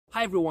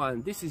Hi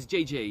everyone, this is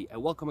JJ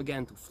and welcome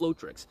again to Flow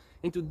Tricks.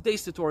 In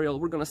today's tutorial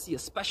we're gonna see a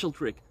special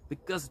trick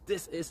because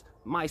this is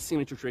my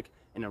signature trick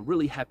and I'm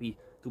really happy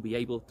to be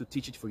able to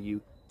teach it for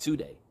you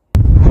today.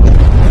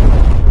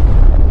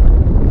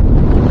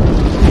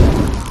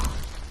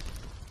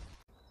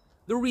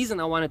 The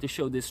reason I wanted to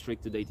show this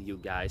trick today to you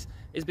guys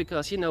is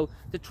because, you know,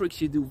 the tricks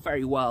you do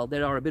very well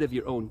that are a bit of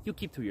your own, you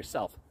keep to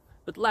yourself.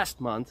 But last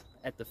month,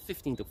 at the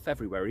 15th of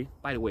February,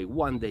 by the way,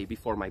 one day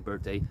before my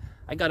birthday,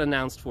 I got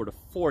announced for the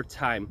 4th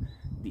time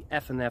the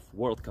FNF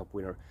World Cup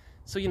winner.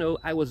 So, you know,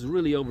 I was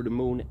really over the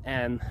moon,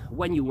 and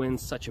when you win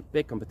such a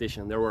big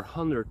competition, there were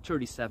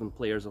 137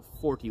 players of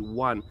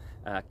 41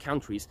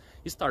 countries,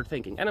 you start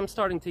thinking. And I'm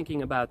starting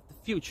thinking about the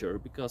future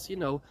because, you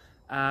know,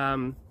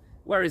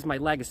 where is my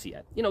legacy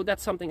at? You know,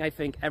 that's something I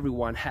think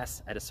everyone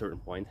has at a certain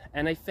point,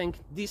 and I think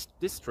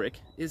this trick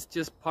is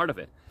just part of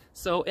it.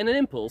 So in an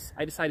impulse,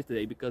 I decided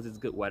today, because it's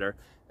good weather,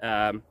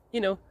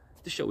 you know,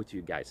 to show it to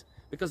you guys.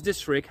 Because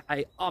this trick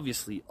I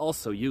obviously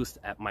also used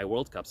at my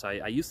World Cups.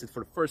 I used it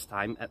for the first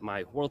time at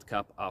my World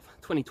Cup of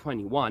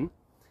 2021.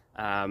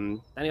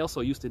 And I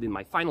also used it in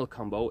my final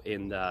combo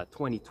in the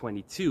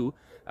 2022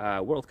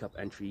 World Cup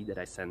entry that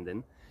I sent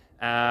in.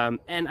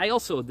 And I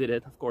also did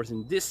it, of course,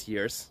 in this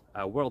year's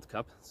World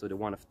Cup, so the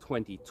one of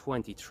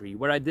 2023,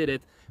 where I did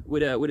it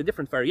with a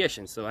different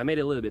variation. So I made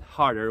it a little bit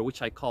harder,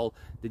 which I call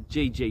the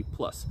JJ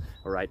Plus.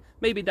 All right,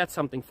 maybe that's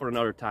something for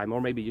another time, or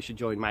maybe you should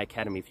join my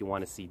academy if you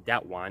want to see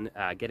that one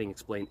getting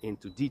explained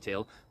into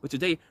detail. But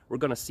today we're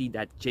gonna see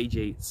that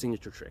JJ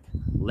signature trick.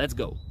 Let's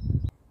go.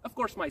 Of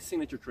course, my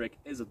signature trick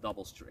is a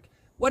doubles trick.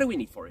 What do we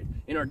need for it?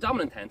 In our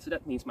dominant hand, so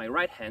that means my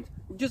right hand,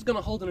 we're just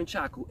gonna hold the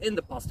Nunchaku in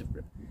the positive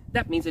grip.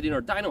 That means that in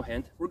our dino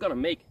hand, we're gonna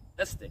make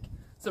a stick.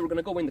 So we're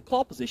gonna go in the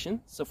claw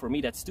position. So for me,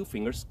 that's 2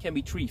 fingers, can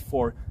be 3,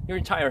 4, your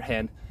entire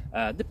hand,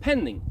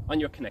 depending on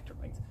your connector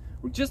length.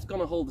 We're just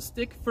gonna hold the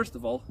stick, first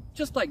of all,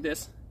 just like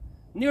this,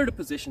 near the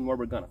position where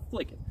we're gonna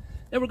flick it.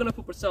 Then we're gonna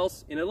put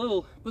ourselves in a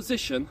little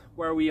position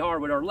where we are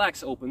with our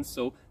legs open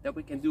so that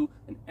we can do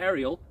an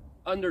aerial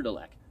under the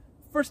leg.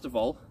 First of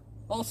all,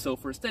 also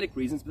for aesthetic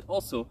reasons, but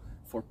also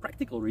for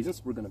practical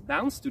reasons, we're gonna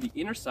bounce to the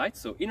inner side,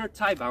 so inner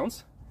thigh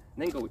bounce,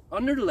 and then go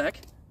under the leg,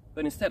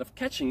 but instead of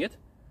catching it,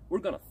 we're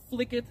gonna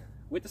flick it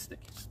with the stick.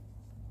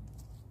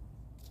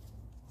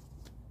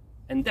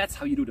 And that's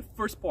how you do the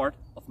first part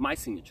of my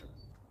signature.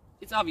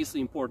 It's obviously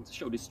important to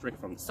show this trick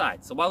from the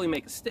side. So while we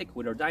make a stick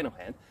with our dino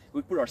hand,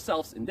 we put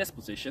ourselves in this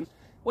position.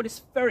 What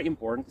is very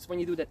important is when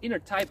you do that inner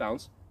thigh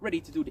bounce, ready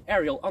to do the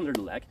aerial under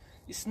the leg,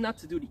 is not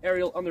to do the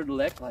aerial under the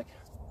leg like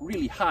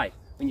really high,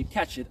 when you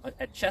catch it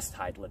at chest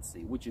height, let's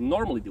say, which you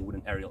normally do with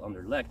an aerial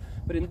under the leg.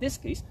 But in this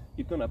case,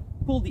 you're gonna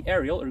pull the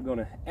aerial, or you're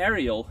gonna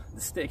aerial the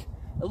stick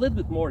a little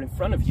bit more in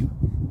front of you.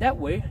 That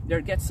way,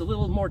 there gets a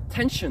little more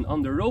tension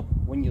on the rope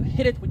when you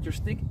hit it with your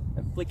stick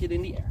and flick it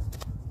in the air.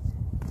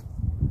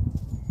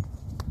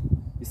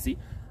 You see,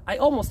 I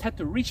almost had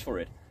to reach for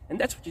it, and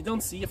that's what you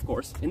don't see, of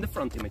course, in the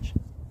front image.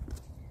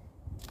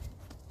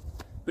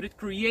 But it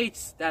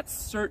creates that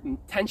certain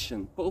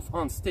tension, both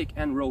on stick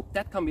and rope.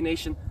 That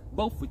combination,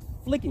 both with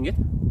flicking it,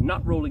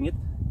 not rolling it,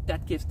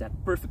 that gives that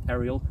perfect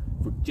aerial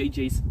for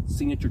JJ's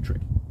signature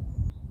trick.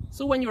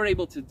 So when you're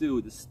able to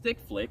do the stick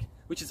flick,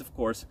 which is of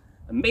course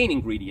a main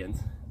ingredient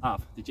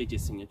of the JJ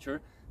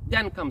signature,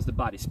 then comes the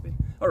body spin.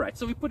 All right,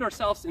 so we put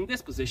ourselves in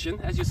this position,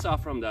 as you saw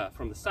from the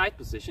side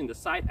position, the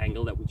side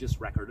angle that we just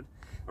recorded.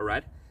 All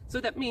right,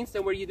 so that means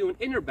that where you do an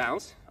inner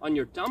bounce on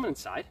your dominant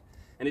side,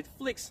 and it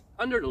flicks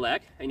under the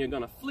leg, and you're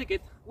gonna flick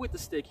it with the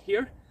stick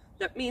here,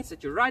 that means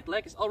that your right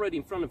leg is already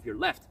in front of your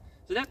left.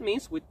 So that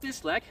means with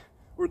this leg,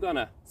 we're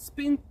gonna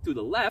spin to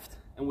the left,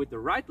 and with the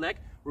right leg,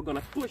 we're gonna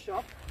push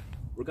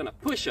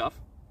off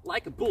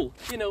like a bull,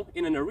 you know,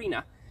 in an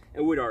arena.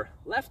 And with our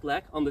left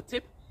leg on the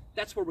tip,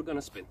 that's where we're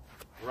gonna spin,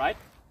 all right?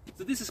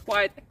 So this is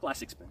quite a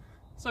classic spin.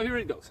 So here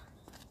it goes.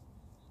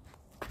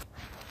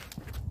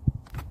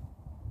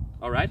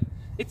 All right,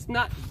 it's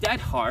not that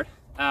hard.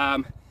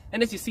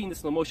 And as you see in the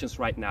slow motions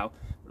right now,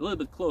 a little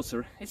bit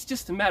closer, it's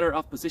just a matter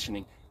of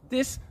positioning.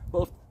 This,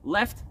 both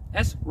left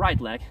as right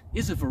leg,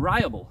 is a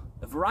variable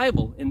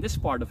in this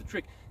part of the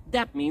trick.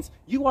 That means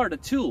you are the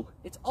tool.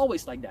 It's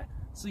always like that.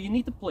 So you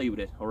need to play with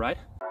it, all right?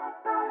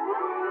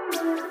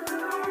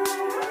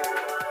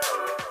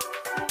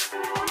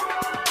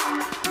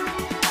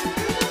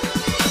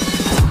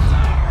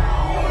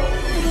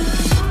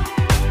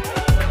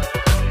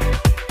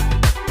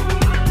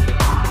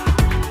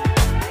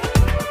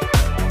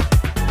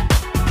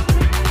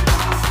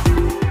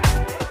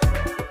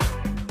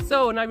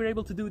 So now we're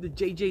able to do the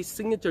JJ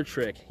signature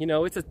trick. You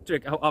know, it's a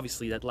trick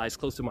obviously that lies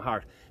close to my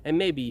heart. And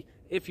maybe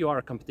if you are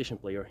a competition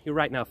player, you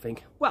right now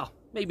think, well,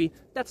 maybe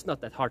that's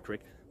not that hard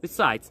trick.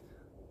 Besides,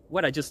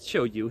 what I just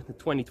showed you, the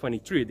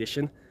 2023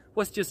 edition,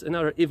 was just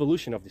another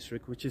evolution of this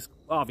trick, which is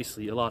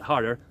obviously a lot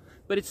harder.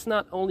 But it's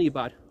not only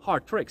about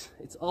hard tricks,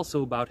 it's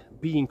also about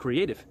being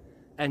creative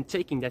and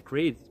taking that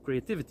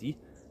creativity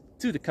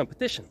to the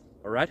competition,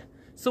 all right?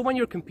 So when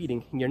you're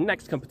competing in your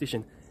next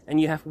competition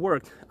and you have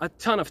worked a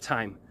ton of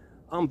time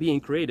on being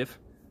creative,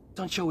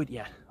 don't show it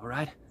yet, all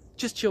right?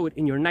 just show it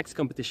in your next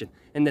competition.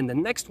 And then the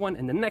next one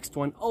and the next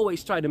one,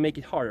 always try to make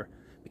it harder,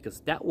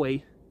 because that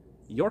way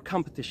your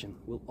competition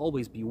will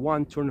always be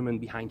one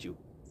tournament behind you.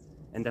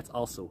 And that's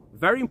also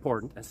very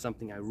important and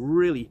something I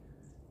really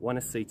want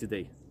to say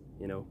today,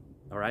 you know,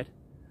 all right?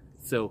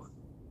 So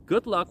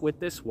good luck with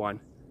this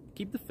one.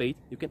 Keep the faith.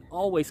 You can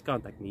always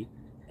contact me,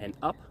 and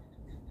up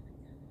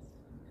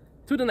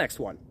to the next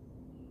one.